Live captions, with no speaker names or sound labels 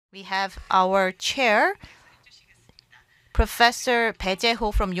We have our chair, Professor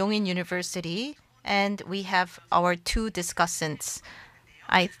Jaeho from Yong University, and we have our two discussants.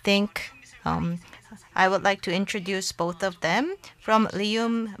 I think I would like to introduce both of them. From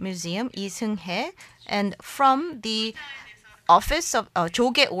Leeum Museum, Seunghye, and from the Office of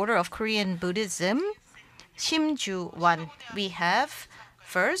Jogye Order of Korean Buddhism, Joowan. We have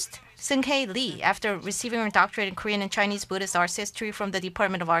first Seunghye Lee. After receiving her doctorate in Korean and Chinese Buddhist art history from the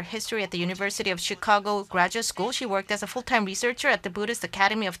Department of Art History at the University of Chicago Graduate School, she worked as a full-time researcher at the Buddhist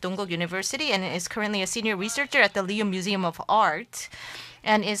Academy of Dongguk University and is currently a senior researcher at the Leeum Museum of Art,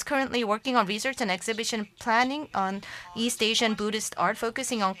 and is currently working on research and exhibition planning on East Asian Buddhist art,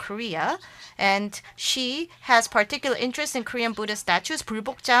 focusing on Korea. And she has particular interest in Korean Buddhist statues,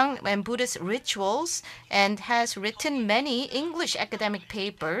 bulbokjang, and Buddhist rituals, and has written many English academic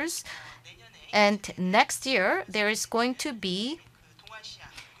papers. And next year, there is going to be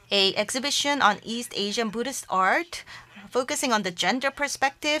an exhibition on East Asian Buddhist art, focusing on the gender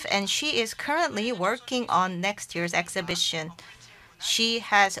perspective, and she is currently working on next year's exhibition. She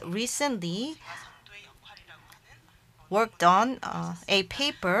has recently worked on a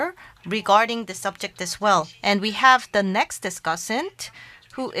paper regarding the subject as well. And we have the next discussant,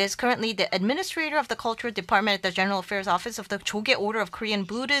 who is currently the administrator of the Cultural Department at the General Affairs Office of the Jogye Order of Korean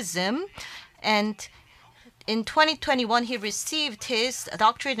Buddhism. And in 2021, he received his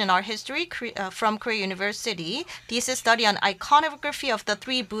doctorate in art history from Korea University, thesis study on iconography of the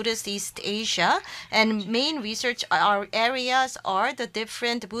three Buddhist East Asia, and main research areas are the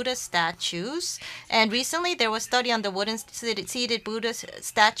different Buddha statues. And recently, there was study on the wooden seated Buddha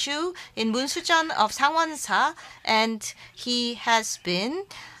statue in Munsujan of Sangwonsa, and he has been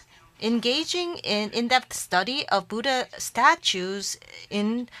engaging in in-depth study of Buddha statues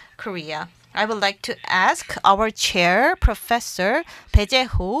in Korea. I would like to ask our chair, Professor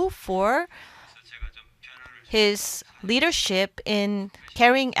Jaeho, for his leadership in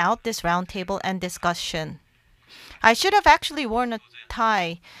carrying out this roundtable and discussion. I should have actually worn a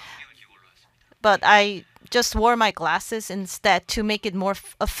tie, but I just wore my glasses instead to make it more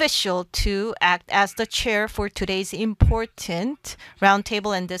official to act as the chair for today's important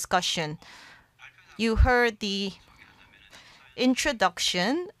roundtable and discussion. You heard the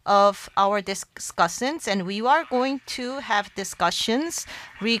introduction of our discussants, and we are going to have discussions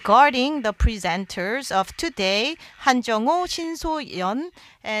regarding the presenters of today, Joungho, Shin, Soyeon,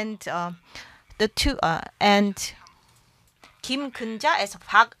 and the two and Geun-Ja as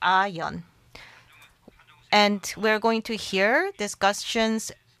Park Ah-yeon. And we're going to hear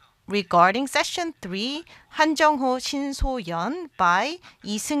discussions regarding Session 3, Joungho, Shin, Soyeon by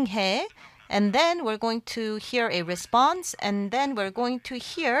Seunghye. And then we're going to hear a response, and then we're going to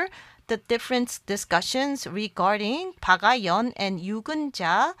hear the different discussions regarding Park Ah-yeon and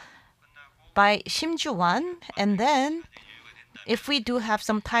Geun-Ja by Joowan. And then, if we do have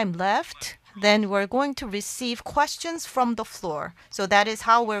some time left, then we're going to receive questions from the floor. So that is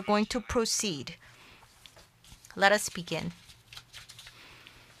how we're going to proceed. Let us begin.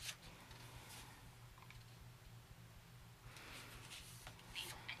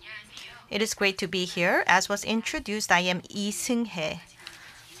 It is great to be here. As was introduced, I am Seunghye.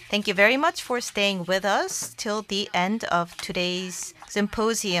 Thank you very much for staying with us till the end of today's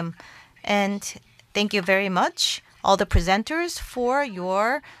symposium. And thank you very much, all the presenters, for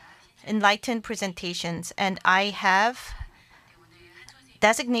your enlightened presentations. And I have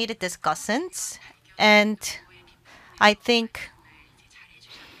designated discussants, and I think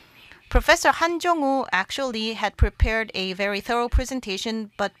Professor Joungho actually had prepared a very thorough presentation,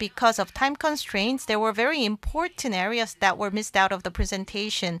 but because of time constraints, there were very important areas that were missed out of the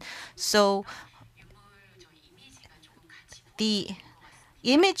presentation. So the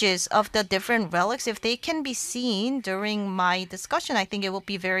images of the different relics, if they can be seen during my discussion, I think it will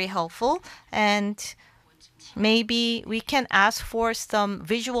be very helpful. And maybe we can ask for some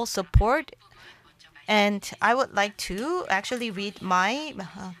visual support. And I would like to actually read my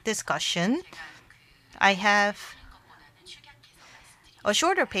discussion. I have a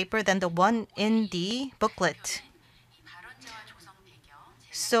shorter paper than the one in the booklet.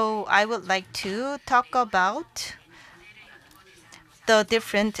 So I would like to talk about the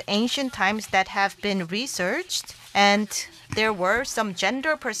different ancient times that have been researched, and there were some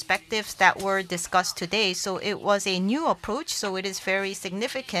gender perspectives that were discussed today. So it was a new approach, so it is very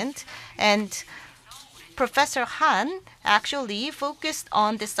significant. And Professor Han actually focused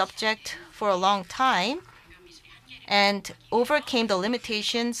on this subject for a long time and overcame the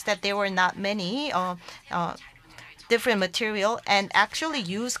limitations that there were not many different material and actually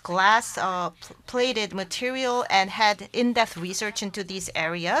used glass plated material and had in-depth research into these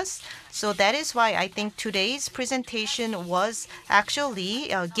areas. So that is why I think today's presentation was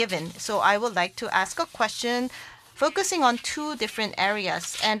actually given. So I would like to ask a question focusing on two different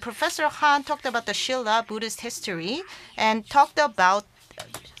areas. And Professor Han talked about the Shilla Buddhist history and talked about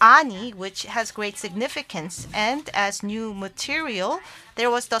Ani, which has great significance. And as new material,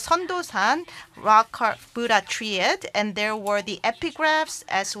 there was the Sondosan rock art Buddha triad, and there were the epigraphs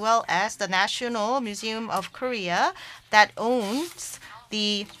as well as the National Museum of Korea that owns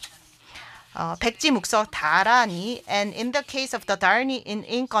the 백지묵서 다라니. And in the case of the 다라니 in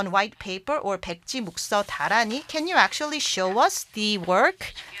ink on white paper or 백지묵서 다라니, can you actually show us the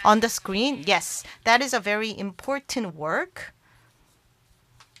work on the screen? Yes, that is a very important work.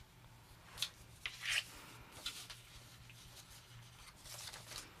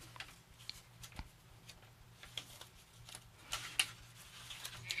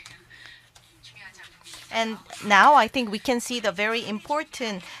 And now I think we can see the very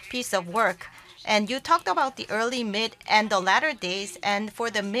important piece of work. And you talked about the early, mid, and the latter days. And for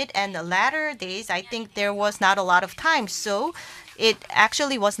the mid and the latter days, I think there was not a lot of time. So it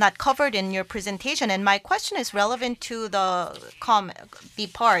actually was not covered in your presentation. And my question is relevant to the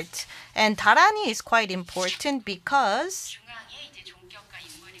part. And Darani is quite important because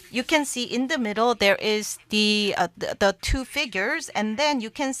you can see in the middle there is the two figures, and then you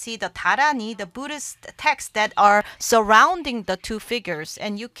can see the Darani, the Buddhist texts that are surrounding the two figures.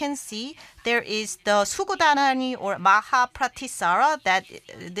 And you can see there is the Sugodarani or Mahapratisara that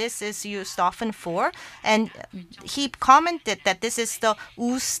this is used often for. And he commented that this is the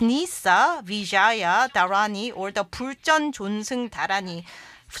Usnisa Vijaya Dharani or the Buljeon Jonsung Dharani.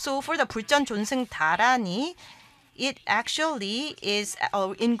 So for the Buljeon Jonsung Dharani, it actually is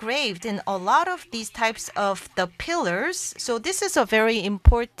engraved in a lot of these types of the pillars. So this is a very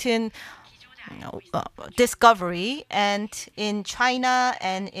important discovery. And in China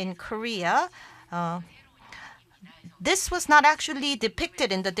and in Korea, this was not actually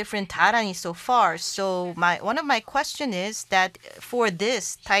depicted in the different Darani so far. So one of my question is that for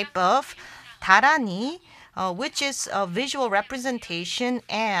this type of Darani, which is a visual representation,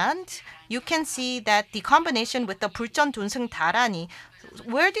 and you can see that the combination with the Buljeon Jonsung Darani,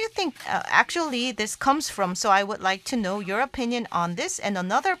 where do you think actually this comes from? So I would like to know your opinion on this. And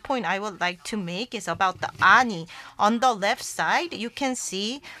another point I would like to make is about the Ani. On the left side, you can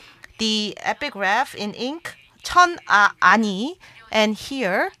see the epigraph in ink, Chon Ani, and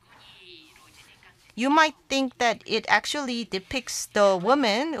here you might think that it actually depicts the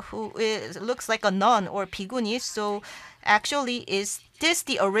woman who looks like a nun or bhikkhuni. So actually, is this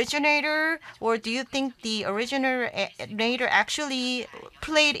the originator, or do you think the originator actually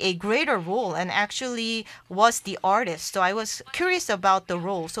played a greater role and actually was the artist? So I was curious about the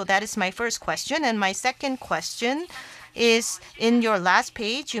role. So that is my first question. And my second question is, in your last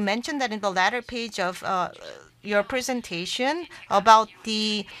page, you mentioned that in the latter page of your presentation about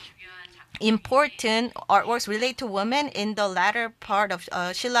the important artworks related to women in the latter part of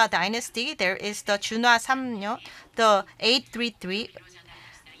Shilla dynasty. There is the Geun-Ja 3년, the 833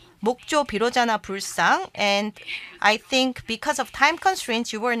 목조 비로자나 불상, and I think because of time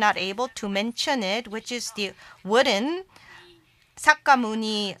constraints you were not able to mention it, which is the wooden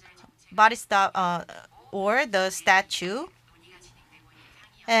Sakamuni Bodhisattva or the statue.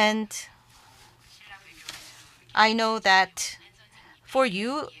 And I know that for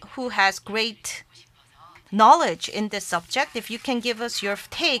you who has great knowledge in this subject, if you can give us your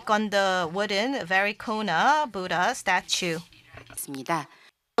take on the wooden Varicona Buddha statue.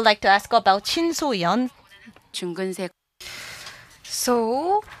 I'd like to ask about Soyeon.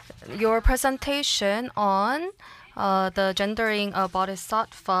 So, your presentation on the gendering of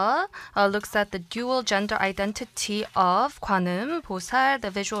Bodhisattva looks at the dual gender identity of Gwanum Bosal,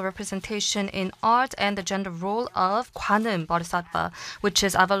 the visual representation in art, and the gender role of Gwanum Bodhisattva, which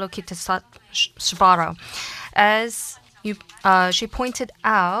is Avalokitesvara. As she pointed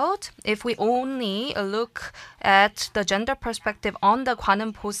out, if we only look at the gender perspective on the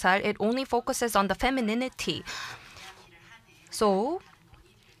Gwanum Bosal, it only focuses on the femininity. So,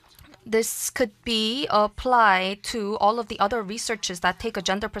 this could be applied to all of the other researches that take a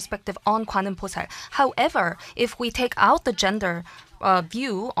gender perspective on Gwanum Bosal. However, if we take out the gender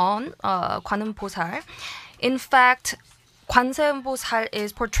view on Gwanum Bosal, in fact, Gwanum Bosal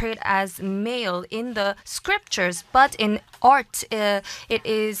is portrayed as male in the scriptures, but in art, it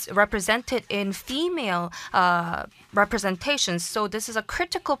is represented in female representations. So this is a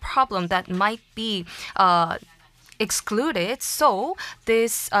critical problem that might be excluded. So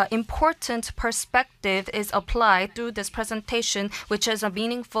this important perspective is applied through this presentation, which is a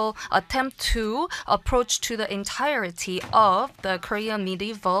meaningful attempt to approach to the entirety of the Korean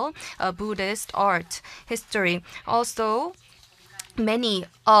medieval Buddhist art history. Also, many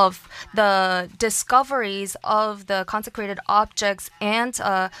of the discoveries of the consecrated objects and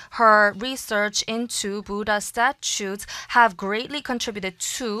her research into Buddha statues have greatly contributed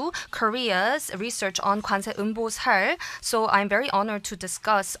to Korea's research on Kwanse Eunbosal. So I'm very honored to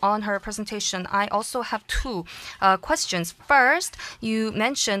discuss on her presentation. I also have two questions. First, you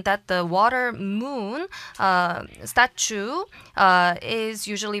mentioned that the water moon statue is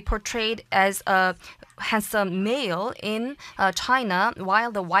usually portrayed as a handsome male in China,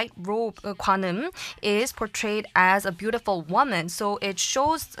 while the white robe Kwanum is portrayed as a beautiful woman. So it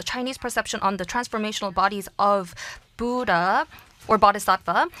shows a Chinese perception on the transformational bodies of Buddha or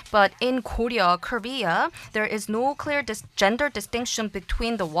Bodhisattva. But in Korea, there is no clear gender distinction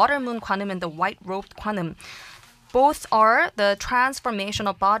between the water moon Kwanum and the white robed Kwanum. Both are the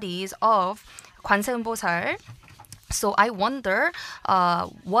transformational bodies of Kwanse Eunbosal. So I wonder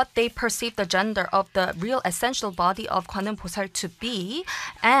what they perceive the gender of the real essential body of Kwanum Bosal to be.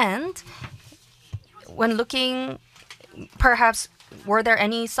 And when looking, perhaps, were there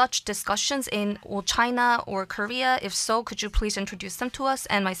any such discussions in China or Korea? If so, could you please introduce them to us?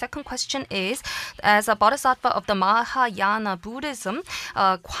 And my second question is, as a bodhisattva of the Mahayana Buddhism,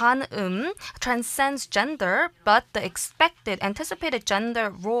 Kwanum transcends gender, but the anticipated gender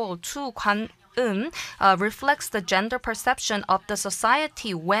role to Kwanum reflects the gender perception of the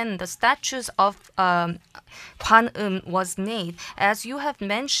society when the statues of Kwanum was made. As you have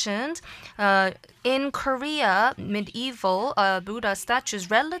mentioned, in Korea, medieval Buddha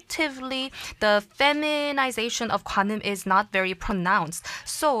statues, relatively the feminization of Kwanum is not very pronounced.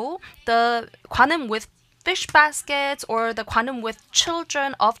 So the Kwanum with fish baskets or the Kwanum with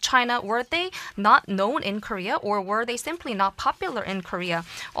children of China, were they not known in Korea, or were they simply not popular in Korea?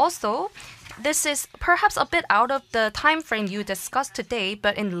 Also, this is perhaps a bit out of the time frame you discussed today,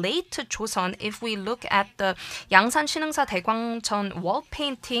 but in late Joseon, if we look at the 양산 신흥사 대광전 wall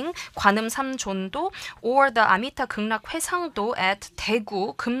painting, 관음 삼존도, or the 아미타 극락 회상도 at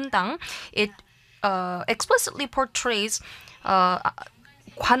Daegu, Kumdang, it explicitly portrays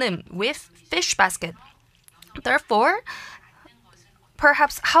관음 with fish basket. Therefore,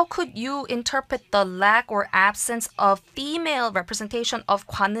 perhaps how could you interpret the lack or absence of female representation of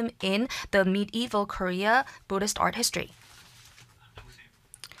Kwanum in the medieval Korea Buddhist art history?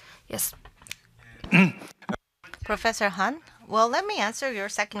 Yes. Professor Han? Well, let me answer your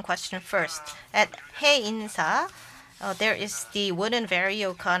second question first. At Haeinsa, there is the wooden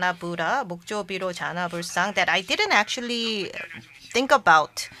Vairocana Buddha, Mukjobiro Jana Bulsang, that I didn't actually think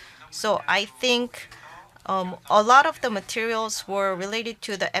about. So I think a lot of the materials were related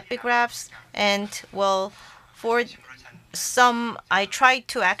to the epigraphs, and well, for some, I tried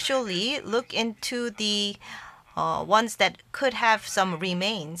to actually look into the ones that could have some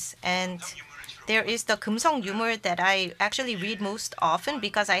remains. And there is the Kumsong humor that I actually read most often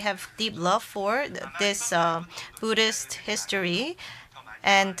because I have deep love for this Buddhist history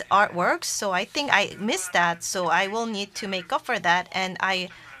and artworks. So I think I missed that. So I will need to make up for that. And I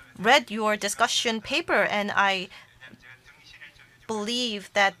read your discussion paper, and I believe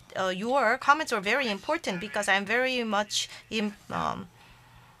that your comments are very important because I'm very much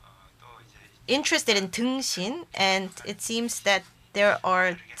interested in 등신, and it seems that there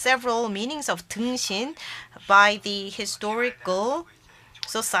are several meanings of 등신 by the historical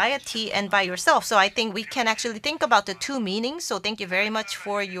society and by yourself. So I think we can actually think about the two meanings. So thank you very much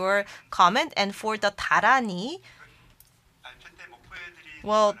for your comment. And for the 다란이,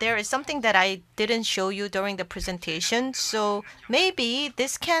 well, there is something that I didn't show you during the presentation. So maybe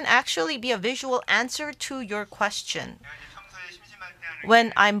this can actually be a visual answer to your question.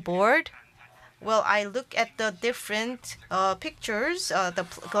 When I'm bored, well, I look at the different pictures, the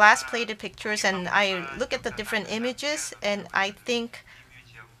glass-plated pictures, and I look at the different images, and I think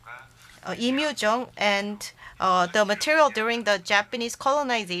Imyujong and the material during the Japanese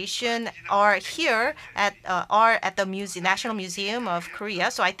colonization are here at the National Museum of Korea.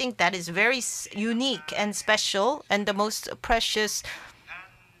 So I think that is very unique and special and the most precious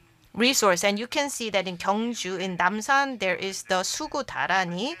resource. And you can see that in Gyeongju, in Namsan, there is the Sugu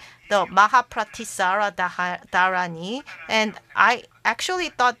Darani, the Mahapratisara Darani, and I actually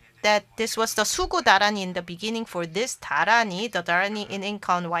thought that this was the Sugu Darani in the beginning for this Darani, the Darani in ink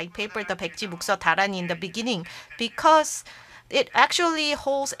on white paper, the Baekji Mukso Darani in the beginning, because it actually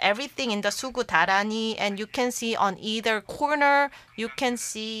holds everything in the Sugu Darani, and you can see on either corner, you can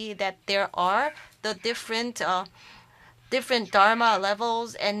see that there are the different dharma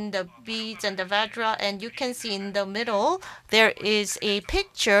levels and the beads and the vajra, and you can see in the middle there is a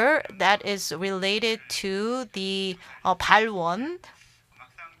picture that is related to the 발원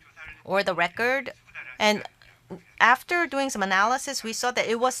or the record. And after doing some analysis, we saw that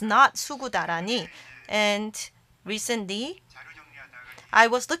it was not Sugudarani. And recently, I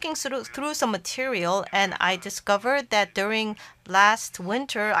was looking through some material, and I discovered that during last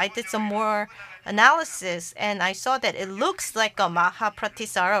winter, I did some more analysis, and I saw that it looks like a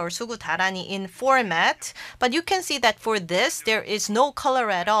Mahapratisara or Sugudarani in format, but you can see that for this, there is no color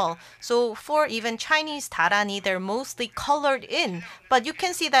at all. So for even Chinese Darani, they're mostly colored in, but you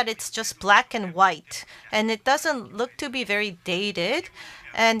can see that it's just black and white, and it doesn't look to be very dated.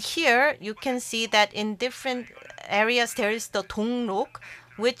 And here you can see that in different areas there is the Dongguk,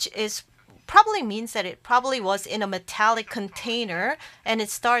 which is probably means that it probably was in a metallic container, and it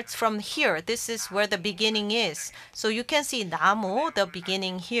starts from here. This is where the beginning is. So you can see Namo, the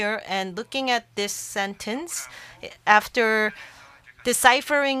beginning here, and looking at this sentence, after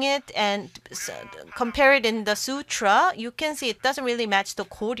deciphering it and compare it in the sutra, you can see it doesn't really match the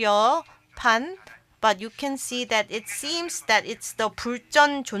Koryo pan, but you can see that it seems that it's the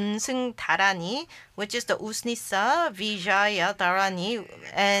불전 존승 다라니, which is the Usnisa Vijaya Dharani,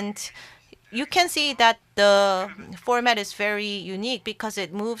 and you can see that the format is very unique because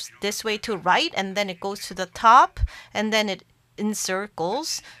it moves this way to right, and then it goes to the top, and then it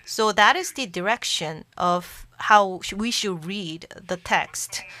encircles. So that is the direction of how we should read the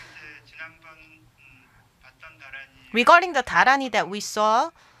text. Regarding the Dharani that we saw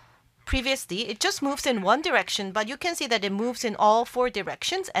previously, it just moves in one direction, but you can see that it moves in all four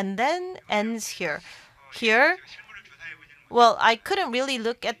directions and then ends here. Here, well, I couldn't really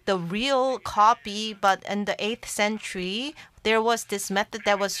look at the real copy, but in the 8th century, there was this method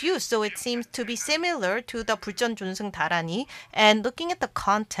that was used. So it seems to be similar to the 불전 존승 다라니. And looking at the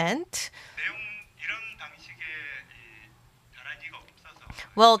content,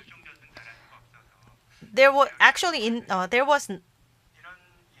 well, there was actually there was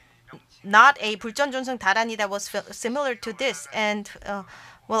not a 불전 존승 다라니 that was similar to this. And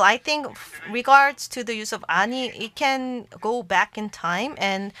well, I think regards to the use of ani, it can go back in time,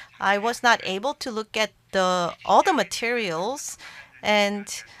 and I was not able to look at all the materials, and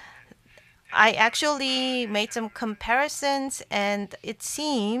I actually made some comparisons, and it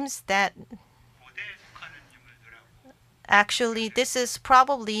seems that actually this is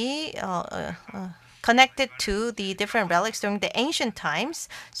probably connected to the different relics during the ancient times.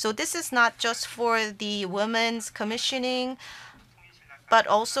 So this is not just for the women's commissioning, but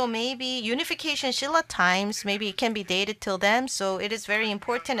also maybe unification Shilla times, maybe it can be dated till then. So it is very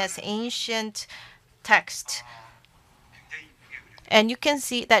important as ancient text. And you can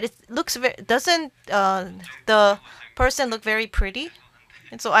see that it looks doesn't the person look very pretty?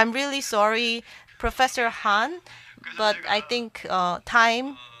 And so I'm really sorry, Professor Han, but I think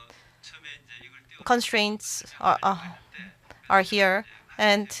time constraints are here,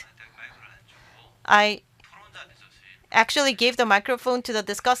 and I actually gave the microphone to the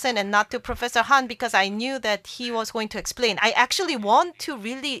discussant and not to Professor Han because I knew that he was going to explain. I actually want to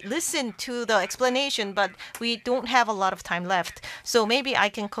really listen to the explanation, but we don't have a lot of time left. So maybe I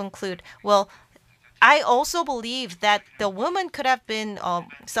can conclude. Well, I also believe that the woman could have been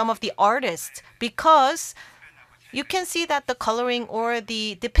some of the artists, because you can see that the coloring or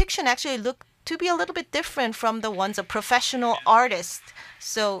the depiction actually look to be a little bit different from the ones of professional artists.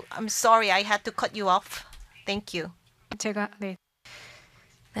 So I'm sorry I had to cut you off. Thank you. 네.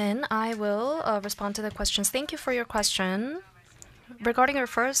 Then I will respond to the questions. Thank you for your question. Regarding your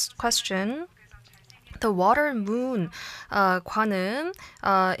first question, the water moon Kwanum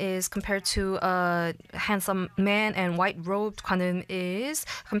is compared to a handsome man, and white-robed Kwanum is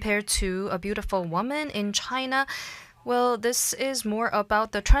compared to a beautiful woman in China. Well, this is more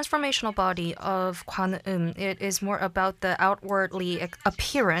about the transformational body of Kwanum. It is more about the outwardly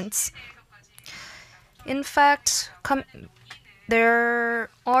appearance. In fact, there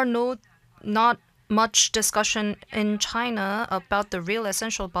are not much discussion in China about the real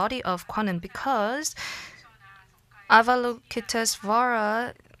essential body of Kwanum, because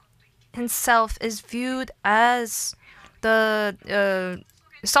Avalokitesvara himself is viewed as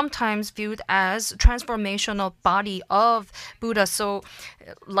sometimes viewed as transformational body of Buddha. So,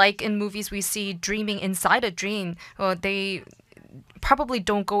 like in movies, we see dreaming inside a dream. They probably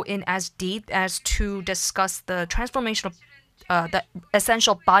don't go in as deep as to discuss the transformational, the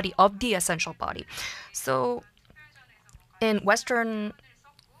essential body of the essential body. So in Western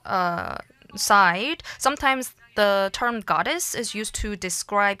side, sometimes the term goddess is used to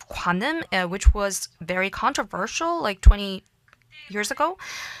describe Gwanim, which was very controversial like 20 years ago.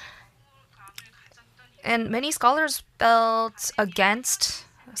 And many scholars felt against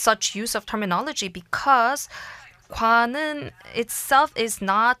such use of terminology because Gwanim itself is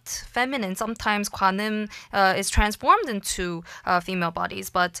not feminine. Sometimes Gwanim is transformed into female bodies,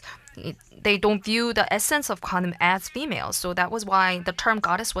 but they don't view the essence of Gwanim as female. So that was why the term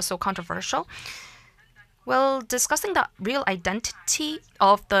goddess was so controversial. Well, discussing the real identity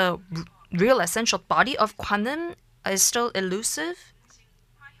of the real essential body of Gwanim is still elusive.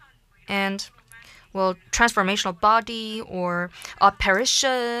 And, well, transformational body or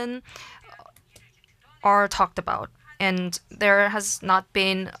apparition are talked about. And there has not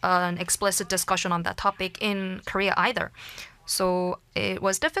been an explicit discussion on that topic in Korea either. So it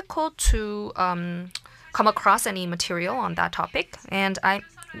was difficult to come across any material on that topic. And I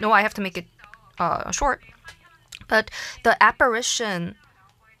know I have to make it short. But the apparition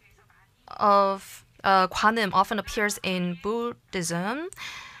of Gwanim often appears in Buddhism.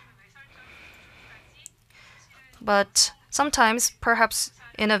 But sometimes, perhaps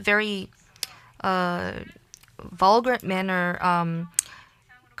in a very vulgar manner,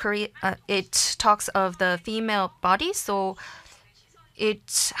 it talks of the female body, so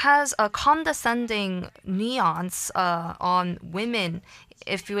it has a condescending nuance on women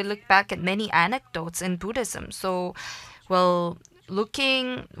if you look back at many anecdotes in Buddhism. So,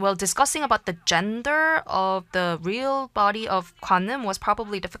 discussing about the gender of the real body of Gwanim was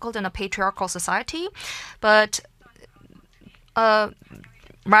probably difficult in a patriarchal society, but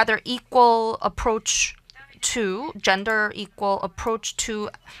rather equal approach to gender equal approach to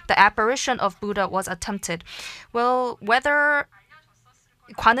the apparition of Buddha was attempted. Well, whether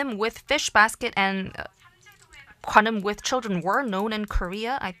Gwanim with fish basket and Gwanim with children were known in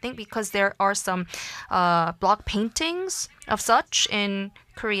Korea, I think because there are some block paintings of such in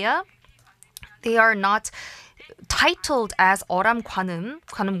Korea. They are not titled as Oram Gwanim,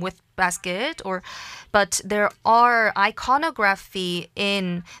 Gwanim with basket, but there are iconography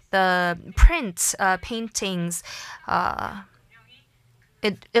in the print paintings.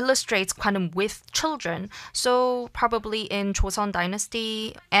 It illustrates Gwanim with children. So probably in Joseon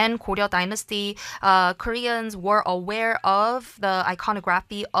dynasty and Goryeo dynasty, Koreans were aware of the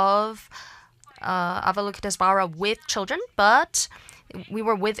iconography of Avalokitesvara with children, but we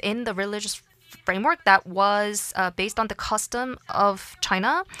were within the religious framework that was based on the custom of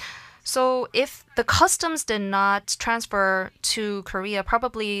China. So if the customs did not transfer to Korea,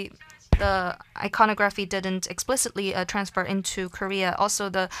 probably the iconography didn't explicitly transfer into Korea. Also,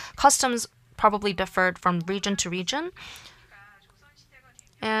 the customs probably differed from region to region.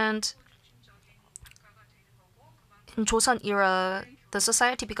 And in Joseon era, the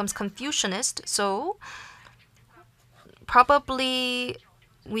society becomes Confucianist, so probably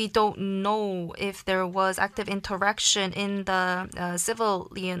we don't know if there was active interaction in the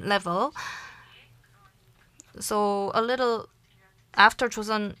civilian level. So a little after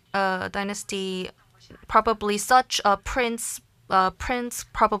Joseon dynasty, probably such a prince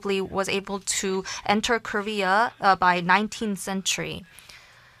probably was able to enter Korea by 19th century.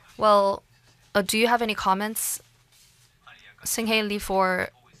 Well, do you have any comments, Seunghye Lee, for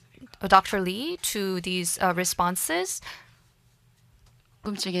Dr. Lee to these responses?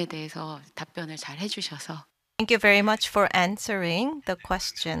 궁금증에 대해서 답변을 잘 해주셔서 Thank you very much for answering the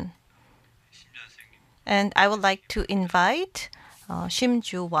question. And I would like to invite Shim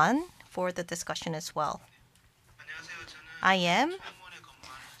Joowan for the discussion as well. I am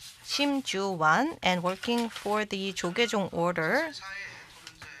Shim Joowan and working for the Jogye order,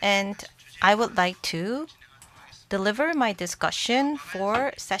 and I would like to deliver my discussion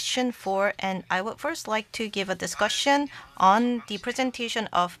for Session 4, and I would first like to give a discussion on the presentation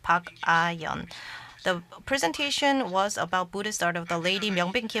of Park Ah-yeon. The presentation was about Buddhist art of the Lady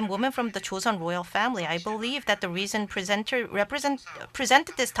Myeongbin Kim, woman from the Joseon royal family. I believe that the reason presented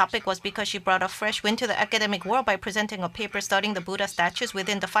this topic was because she brought a fresh wind to the academic world by presenting a paper studying the Buddha statues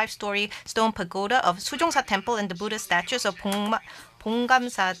within the 5-story stone pagoda of Sujongsa Temple and the Buddha statues of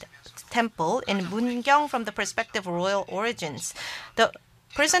Bonggamsa Temple in Mungyong from the perspective of royal origins. The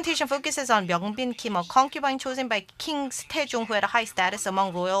presentation focuses on Myeongbin Kim, a concubine chosen by King Taejong, who had a high status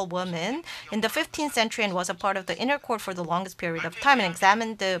among royal women in the 15th century and was a part of the inner court for the longest period of time, and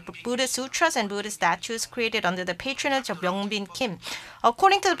examined the Buddhist sutras and Buddhist statues created under the patronage of Myeongbin Kim.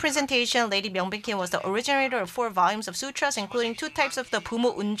 According to the presentation, Lady Myeongbin Kim was the originator of 4 volumes of sutras, including 2 types of the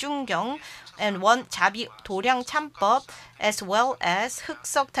Bumo Unjunggyong and 1 Jabi Doryang Champop, as well as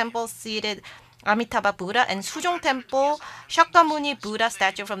흑석 temple seated Amitabha Buddha, and Sujong Temple Shakyamuni Buddha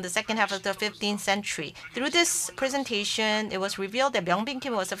statue from the second half of the 15th century. Through this presentation, it was revealed that Myeongbin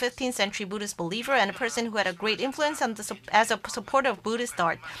Kim was a 15th century Buddhist believer and a person who had a great influence as a supporter of Buddhist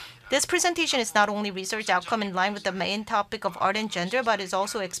art. This presentation is not only research outcome in line with the main topic of art and gender, but is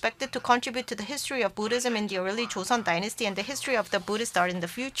also expected to contribute to the history of Buddhism in the early Joseon dynasty and the history of the Buddhist art in the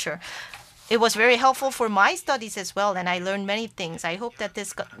future. It was very helpful for my studies as well, and I learned many things. I hope that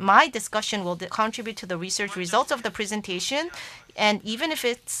my discussion will contribute to the research results of the presentation. And even if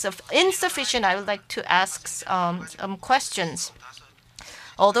it's insufficient, I would like to ask some questions.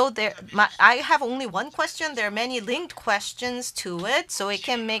 Although I have only one question, there are many linked questions to it, so it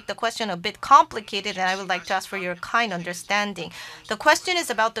can make the question a bit complicated, and I would like to ask for your kind understanding. The question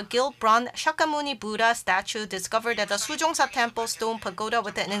is about the gilt bronze Shakyamuni Buddha statue discovered at the Sujongsa Temple stone pagoda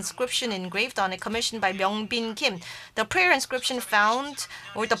with an inscription engraved on it commissioned by Myeongbin Kim. The prayer inscription found,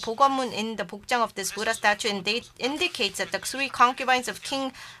 or the 보관문 in the 복장 of this Buddha statue indicates that the three concubines of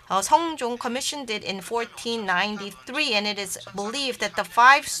King Seongjong commissioned it in 1493, and it is believed that the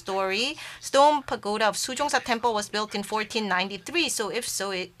five-story stone pagoda of Sujongsa Temple was built in 1493. So if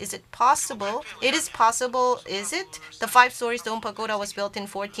so, is it possible? It is possible, is it? The five-story stone pagoda was built in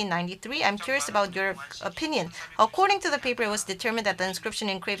 1493. I'm curious about your opinion. According to the paper, it was determined that the inscription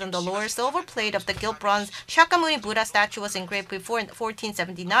engraved on the lower silver plate of the gilt bronze Shakyamuni Buddha statue was engraved before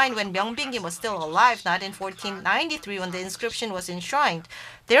 1479 when Myeongbin Kim was still alive, not in 1493 when the inscription was enshrined.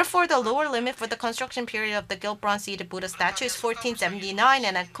 Therefore, the lower limit for the construction period of the gilt bronze-seated Buddha statue is 1479,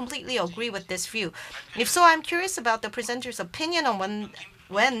 and I completely agree with this view. If so, I'm curious about the presenter's opinion on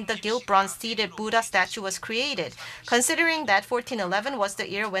when the gilt bronze-seated Buddha statue was created. Considering that 1411 was the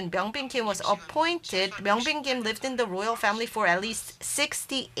year when Myeongbin Kim was appointed, Myeongbin Kim lived in the royal family for at least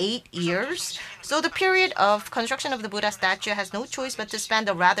 68 years. So the period of construction of the Buddha statue has no choice but to span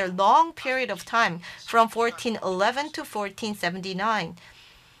a rather long period of time, from 1411 to 1479.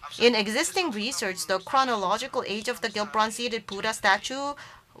 In existing research, the chronological age of the gilt bronze-seated Buddha statue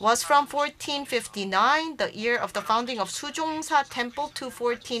was from 1459, the year of the founding of Sujongsa Temple, to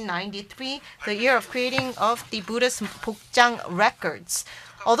 1493, the year of creating of the Buddhist Bokjang records.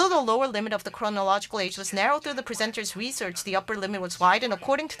 Although the lower limit of the chronological age was narrowed through the presenter's research, the upper limit was widened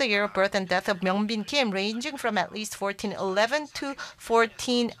according to the year of birth and death of Myeongbin Kim, ranging from at least 1411 to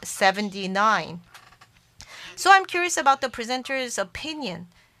 1479. So I'm curious about the presenter's opinion.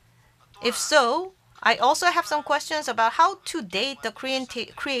 If so, I also have some questions about how to date the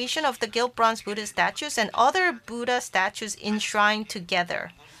creation of the gilt bronze Buddha statues and other Buddha statues enshrined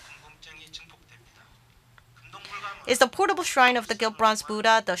together. Is the portable shrine of the gilt bronze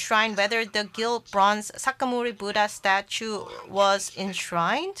Buddha the shrine whether the gilt bronze Sakamuri Buddha statue was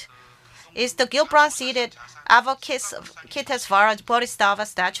enshrined? Is the gilt bronze-seated Avalokitesvara Bodhisattva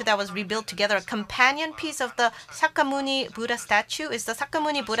statue that was rebuilt together a companion piece of the Sakamuni Buddha statue? Is the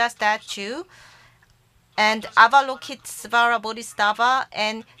Sakamuni Buddha statue and Avalokitesvara Bodhisattva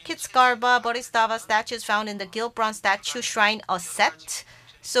and Kitsgarbha Bodhisattva statues found in the gilt bronze statue shrine a set?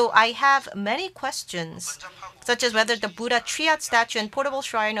 So I have many questions, such as whether the Buddha triad statue and portable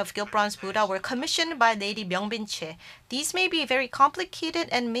shrine of gilt bronze Buddha were commissioned by Lady Myeongbin Che. These may be very complicated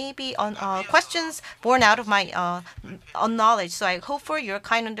and may be questions born out of my knowledge. So I hope for your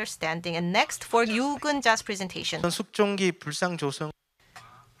kind understanding. And next, for Geun-Ja's presentation. 숙종기 불상조성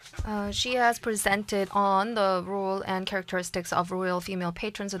She has presented on the role and characteristics of royal female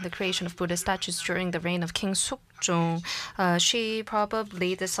patrons in the creation of Buddha statues during the reign of King Sukjong. She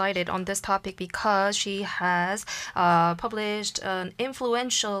probably decided on this topic because she has published an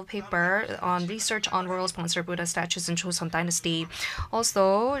influential paper on research on royal-sponsored Buddha statues in Joseon Dynasty.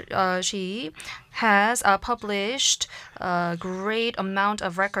 Also, she has published a great amount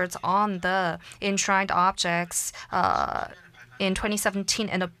of records on the enshrined objects in 2017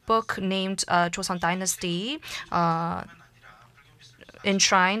 in a book named Joseon Dynasty,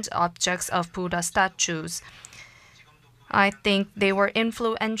 Enshrined Objects of Buddha Statues. I think they were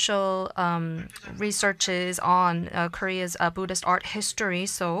influential researches on Korea's Buddhist art history,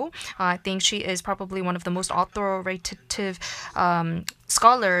 so I think she is probably one of the most authoritative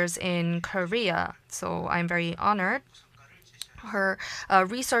scholars in Korea, so I'm very honored. Her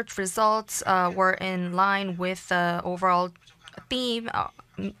research results were in line with the overall theme,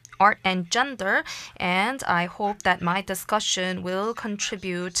 art and gender, and I hope that my discussion will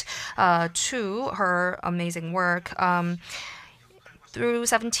contribute to her amazing work. Through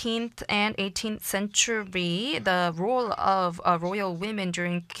 17th and 18th century, the role of royal women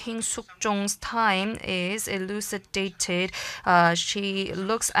during King Sukjong's time is elucidated. She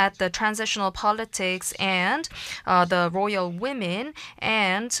looks at the transitional politics and the royal women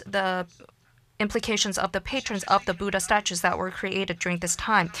and the implications of the patrons of the Buddha statues that were created during this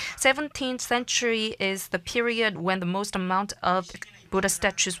time. 17th century is the period when the most amount of Buddha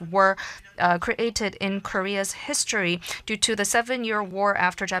statues were created in Korea's history. Due to the 7-year war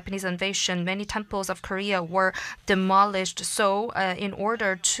after Japanese invasion, many temples of Korea were demolished. So, in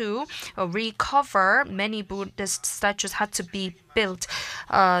order to recover, many Buddhist statues had to be built.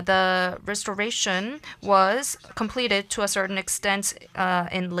 The restoration was completed to a certain extent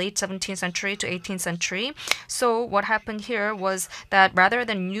in late 17th century to 18th century. So what happened here was that rather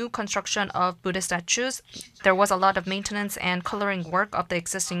than new construction of Buddhist statues, there was a lot of maintenance and coloring work of the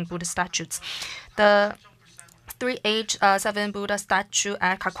existing Buddhist statues. The 3H7 Buddha statue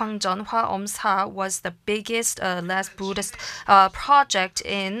at Gakwangjeon Hwaeomsa was the biggest last Buddhist project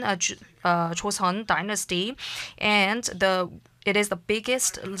in Joseon dynasty, and it is the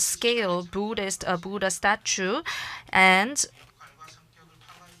biggest scale Buddhist Buddha statue and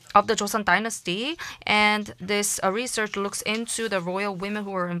of the Joseon dynasty, and this research looks into the royal women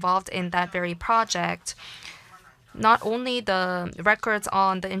who were involved in that very project. Not only the records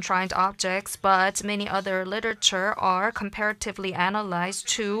on the enshrined objects, but many other literature are comparatively analyzed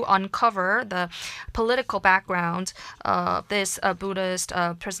to uncover the political background of this Buddhist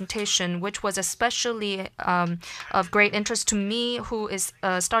presentation, which was especially of great interest to me, who is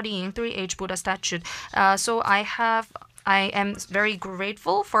studying 3H Buddha statue. So I am very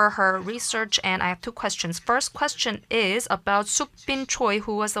grateful for her research, and I have two questions. First question is about Sukbin Choi,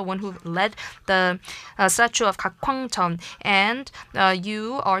 who was the one who led the statue of Gakwangjeon, and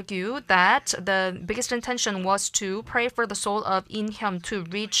you argue that the biggest intention was to pray for the soul of In-hyum to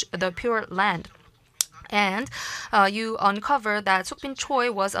reach the Pure Land. And you uncover that Sukbin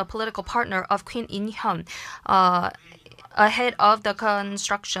Choi was a political partner of Queen In-hyum. Ahead of the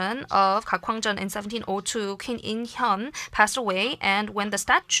construction of Gakwangjeon in 1702, Queen In-hyum passed away, and when the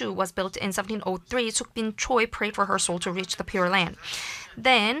statue was built in 1703, Sukbin Choi prayed for her soul to reach the Pure Land.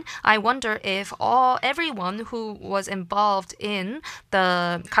 Then I wonder if everyone who was involved in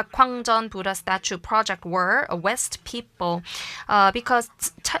the Gakwangjeon Buddha statue project were West people, because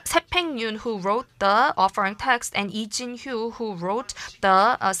Sepeng-yun, who wrote the offering text, and Lee Jin-hyu, who wrote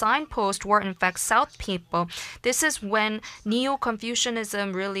the signpost, were in fact South people. This is when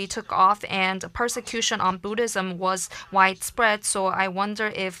Neo-Confucianism really took off and persecution on Buddhism was widespread. So I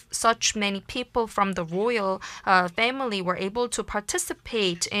wonder if such many people from the royal family were able to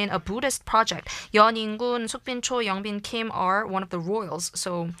participate in a Buddhist project. Yeon In-gun, Sukbin Cho, Yongbin Kim are one of the royals,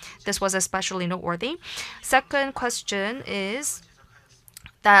 so this was especially noteworthy. Second question is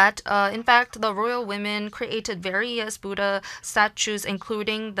that, in fact, the royal women created various Buddha statues,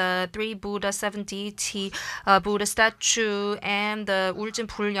 including the 3 Buddha 7 deity Buddha statue and the Uljin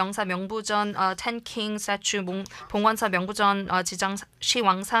Buljongsa Myeongbujeon 10 King statue, Bongwansa Myeongbujeon Jijangshi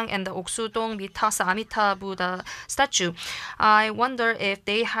Wangsang, and the Oksudong Mitasa Amita Buddha statue. I wonder if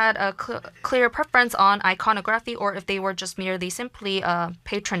they had a clear preference on iconography or if they were just merely simply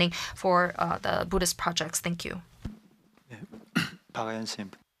patroning for the Buddhist projects. Thank you.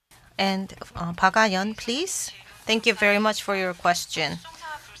 And Pagayeon, please. Thank you very much for your question.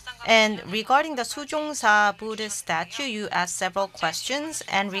 And regarding the Sujongsa Buddhist statue, you asked several questions.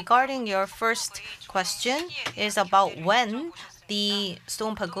 And regarding your first question is about when the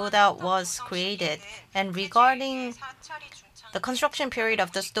stone pagoda was created. And regarding the construction period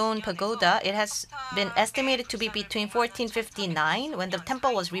of the stone pagoda, it has been estimated to be between 1459, when the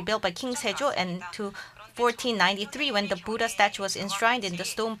temple was rebuilt by King Sejo, and to 1493, when the Buddha statue was enshrined in the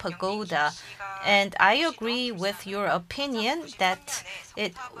stone pagoda. And I agree with your opinion that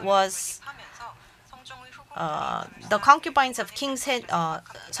it was the concubines of King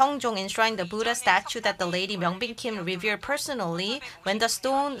Seongjong enshrined the Buddha statue that the lady Myeongbin Kim revered personally when the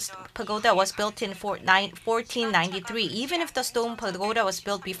stone pagoda was built in 1493. Even if the stone pagoda was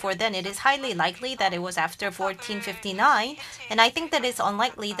built before then, it is highly likely that it was after 1459. And I think that it's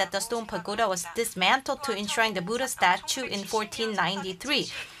unlikely that the stone pagoda was dismantled to enshrine the Buddha statue in 1493,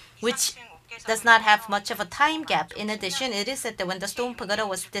 which does not have much of a time gap. In addition, it is said that when the stone pagoda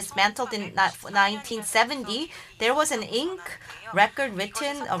was dismantled in 1970, there was an ink record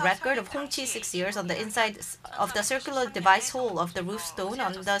written, a record of Hongchi 6 years on the inside of the circular device hole of the roof stone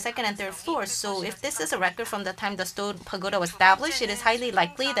on the second and third floors. So if this is a record from the time the stone pagoda was established, it is highly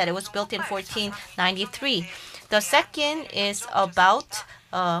likely that it was built in 1493. The second is about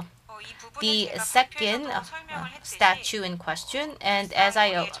the second statue in question, and as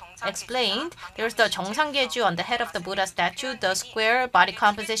I explained, there's the Jeju on the head of the Buddha statue. The square body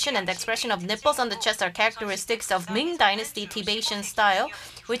composition and the expression of nipples on the chest are characteristics of Ming Dynasty Tibetan style,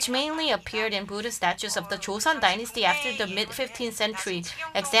 which mainly appeared in Buddha statues of the Joseon Dynasty after the mid-15th century.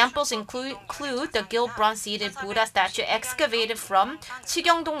 Examples include the gilt bronze-seated Buddha statue excavated from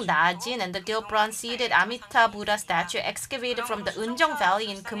Chigyeongdong Najin and the gilt bronze-seated Amitabha Buddha statue excavated from the Eunjeong Valley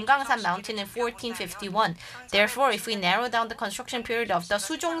in Kumgangsan Mountain in 1451. Therefore, if we narrow down the construction period of the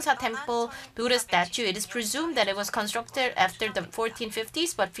Sujongsa Temple Buddha statue, it is presumed that it was constructed after the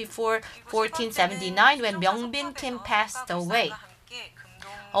 1450s but before 1479 when Myeongbin Kim passed away.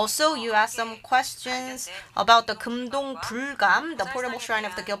 Also, you asked some questions about the Kumdong Bulgam, the portable shrine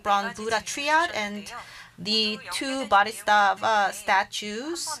of the gilt bronze Buddha triad, and the two Bodhisattva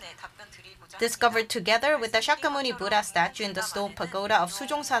statues discovered together with the Shakyamuni Buddha statue in the stone pagoda of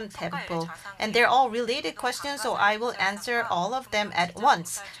Sujongsan Temple. And they're all related questions, so I will answer all of them at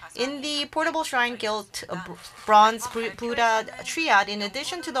once. In the portable shrine gilt bronze Buddha triad, in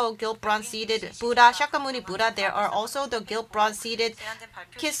addition to the gilt bronze-seated Buddha, Shakyamuni Buddha, there are also the gilt bronze-seated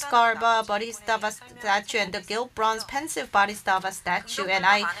Kisgarba Bodhisattva statue and the gilt bronze pensive Bodhisattva statue. And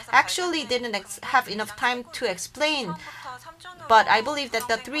I actually didn't have enough time to explain, but I believe that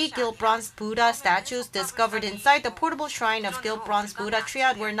the three gilt bronze Buddha statues discovered inside the portable shrine of gilt bronze Buddha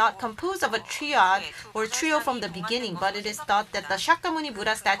triad were not composed of a triad or trio from the beginning, but it is thought that the Shakyamuni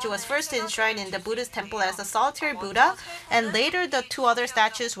Buddha statue was first enshrined in the Buddhist temple as a solitary Buddha, and later the two other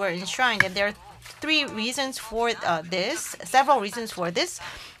statues were enshrined. And there are several reasons for this.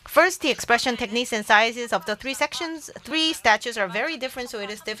 First, the expression techniques and sizes of the three statues are very different, so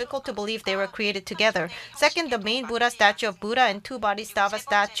it is difficult to believe they were created together. Second, the main Buddha statue of Buddha and two Bodhisattva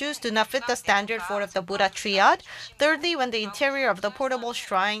statues do not fit the standard form of the Buddha triad. Thirdly, when the interior of the portable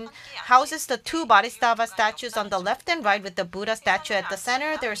shrine houses the two Bodhisattva statues on the left and right with the Buddha statue at the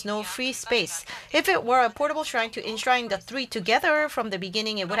center, there is no free space. If it were a portable shrine to enshrine the three together from the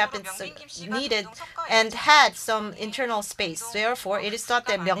beginning, it would have been needed and had some internal space. Therefore, it is thought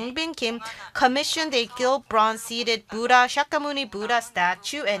that Myeongbin Kim commissioned a gilt bronze-seated Buddha Shakyamuni Buddha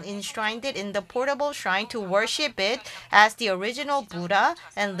statue and enshrined it in the portable shrine to worship it as the original Buddha,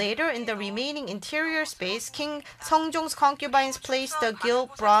 and later in the remaining interior space, King Seongjong's concubines placed the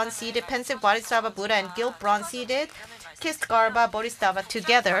gilt bronze-seated pensive Bodhisattva Buddha and gilt bronze-seated Kisgarba Bodhisattva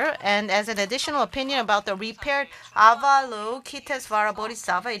together. And as an additional opinion about the repaired Avalokitesvara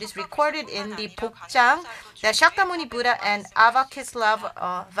Bodhisattva, it is recorded in the Bokjang that Shakyamuni Buddha and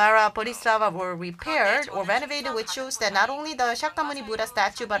Avalokitesvara Bodhisattva were repaired or renovated, which shows that not only the Shakyamuni Buddha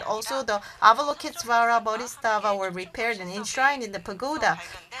statue but also the Avalokitesvara Bodhisattva were repaired and enshrined in the pagoda.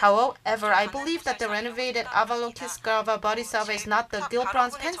 However, I believe that the renovated Avalokitesvara Bodhisattva is not the gilt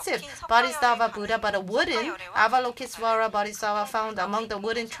bronze pensive Bodhisattva Buddha, but a wooden Avalokitesvara Bodhisattva found among the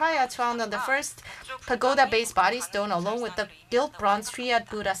wooden triads found on the first pagoda-based body stone, along with the gilt bronze triad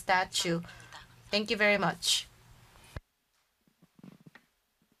Buddha statue. Thank you very much.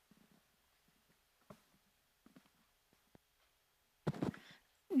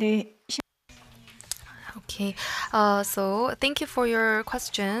 Okay, so thank you for your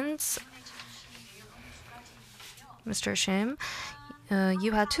questions, Mr. Shim.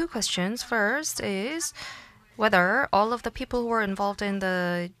 You had two questions. First is whether all of the people who were involved in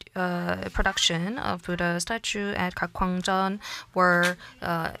the production of Buddha statue at Gakwangjang were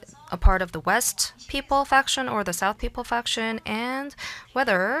a part of the West people faction or the South people faction, and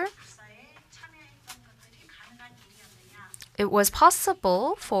whether it was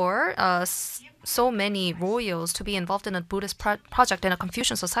possible for so many royals to be involved in a Buddhist project in a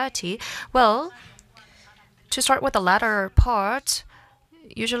Confucian society. Well, to start with the latter part,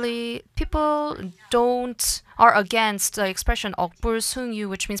 usually people are against the expression 억불 숭유,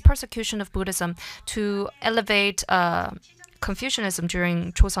 which means persecution of Buddhism, to elevate Confucianism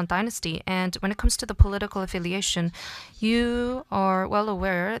during Joseon Dynasty. And when it comes to the political affiliation, you are well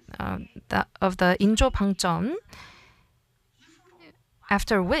aware of the Injo Bangjeon,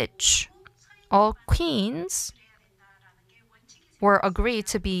 after which all queens were agreed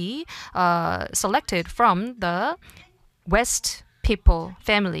to be selected from the West people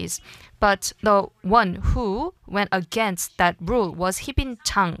families. But the one who went against that rule was Hibin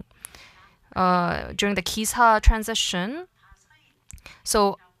Chang during the Kisa transition.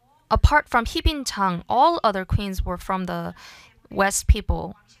 So apart from Hibin Chang, all other queens were from the West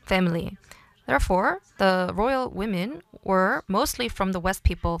people family. Therefore, the royal women were mostly from the West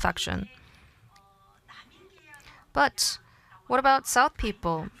people faction. But what about South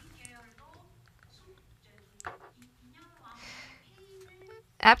people?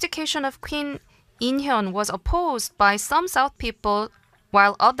 Abdication of Queen Yeon was opposed by some South people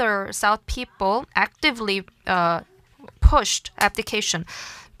while other South people actively pushed abdication.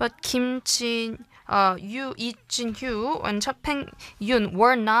 But Kim Jin-yu, Lee Jin-hyu, and Cha Peng-yun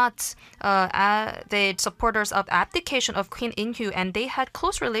were not the supporters of abdication of Queen In-hyu, and they had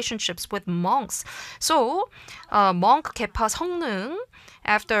close relationships with monks. So, monk Gepa Seungneung,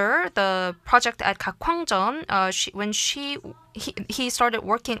 after the project at Gakwangjeon, he started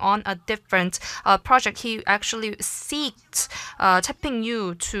working on a different project. He actually sought Cha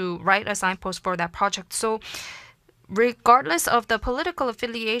Peng-yu to write a signpost for that project. So, regardless of the political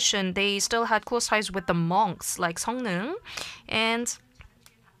affiliation, they still had close ties with the monks like Seungneung. And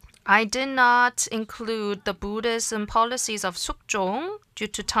I did not include the Buddhism policies of Sukjong due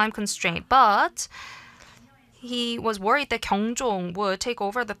to time constraint, but he was worried that Gyeongju would take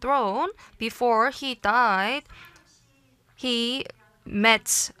over the throne. Before he died, he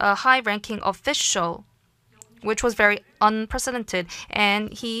met a high-ranking official, which was very unprecedented,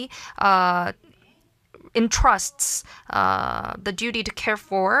 and he entrusts the duty to care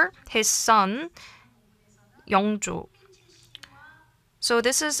for his son, Gyeongju. So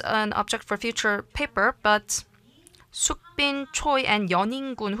this is an object for future paper, but Sukbin Choi and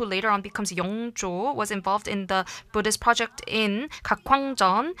Yeon-gun, who later on becomes Yeongju, was involved in the Buddhist project in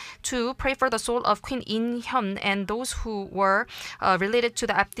Gakwangjeon to pray for the soul of Queen In-hyun and those who were related to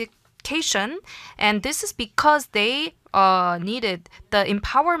the abdication. And this is because they needed the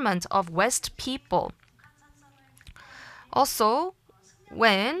empowerment of West people. Also,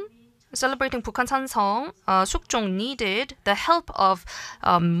 when celebrating Bukhan Sansong, Sukjong needed the help of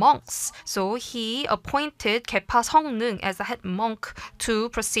monks. So he appointed Gepa Seungneung as the head monk to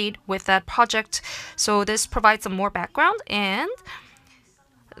proceed with that project. So this provides some more background. And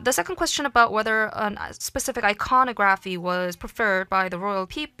the second question about whether a specific iconography was preferred by the royal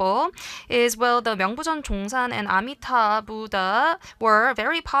people is, well, the Myeongbujeon Jongsan and Amita Buddha were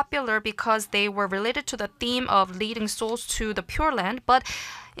very popular because they were related to the theme of leading souls to the Pure Land. But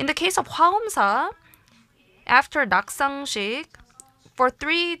in the case of Hwaeomsa, after Naksangshik, for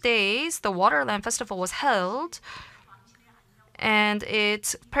 3 days, the Waterland Festival was held, and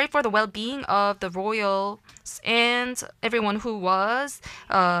it prayed for the well-being of the royals and everyone who was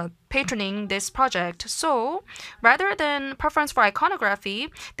patroning this project. So, rather than preference for iconography,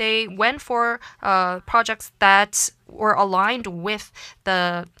 they went for projects that were aligned with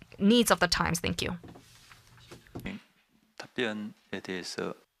the needs of the times. Thank you. 답변에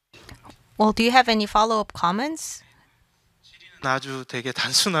대해서 Well, do you have any follow-up comments? 아주 되게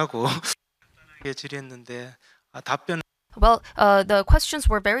단순하고 질의했는데 답변 Well, the questions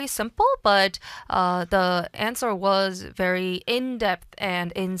were very simple, but the answer was very in-depth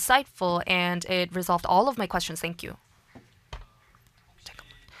and insightful, and it resolved all of my questions. Thank you.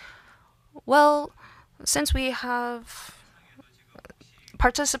 Well, since we have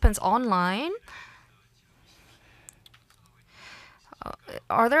participants online,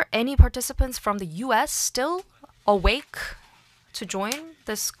 are there any participants from the US still awake to join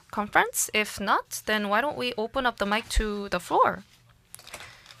this conference? If not, then why don't we open up the mic to the floor?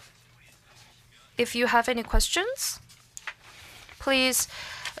 If you have any questions, please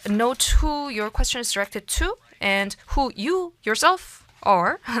note who your question is directed to and who you yourself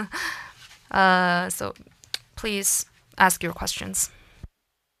are. So please ask your questions.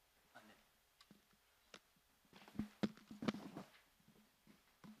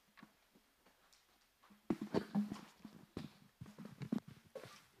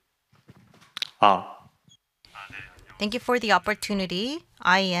 Thank you for the opportunity.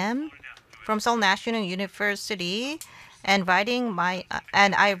 I am from Seoul National University and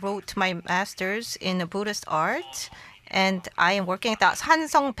I wrote my master's in Buddhist art, and I am working at the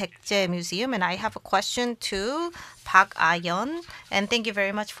Hansong Baekje Museum, and I have a question to Park Ah-yeon, and thank you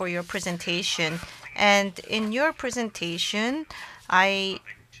very much for your presentation. And in your presentation, I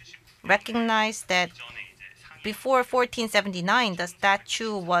recognize that before 1479, the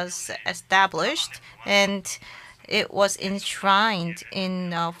statue was established, and it was enshrined in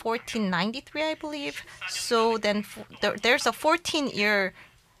 1493, I believe. So then there's a 14-year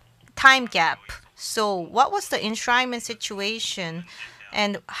time gap. So what was the enshrinement situation,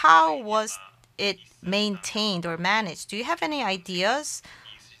 and how was it maintained or managed? Do you have any ideas?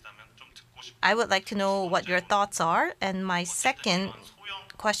 I would like to know what your thoughts are. And my second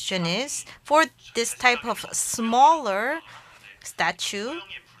question is, for this type of smaller statue,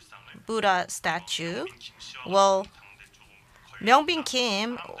 Buddha statue, well, Myeongbin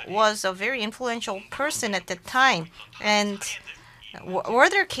Kim was a very influential person at the time, and were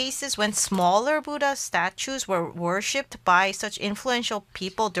there cases when smaller Buddha statues were worshipped by such influential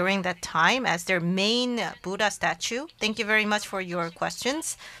people during that time as their main Buddha statue? Thank you very much for your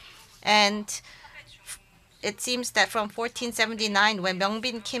questions. And it seems that from 1479, when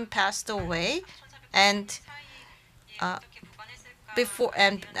Myeongbin Kim passed away, and before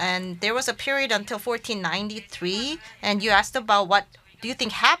and there was a period until 1493, and you asked about what do you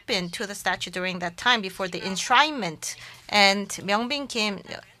think happened to the statue during that time before the enshrinement. And Myeongbin Kim,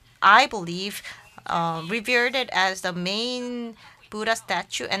 I believe, revered it as the main Buddha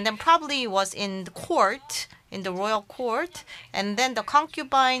statue, and then probably was in the court, in the royal court, and then the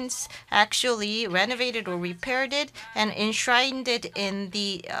concubines actually renovated or repaired it and enshrined it in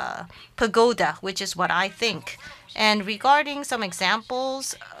the pagoda, which is what I think. And regarding some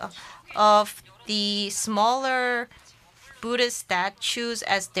examples of the smaller Buddhist statues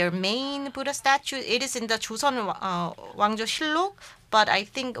as their main Buddha statue, it is in the Joseon Wangjo Shillok, but I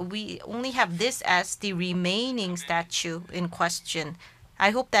think we only have this as the remaining statue in question. I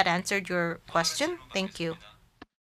hope that answered your question. Thank you.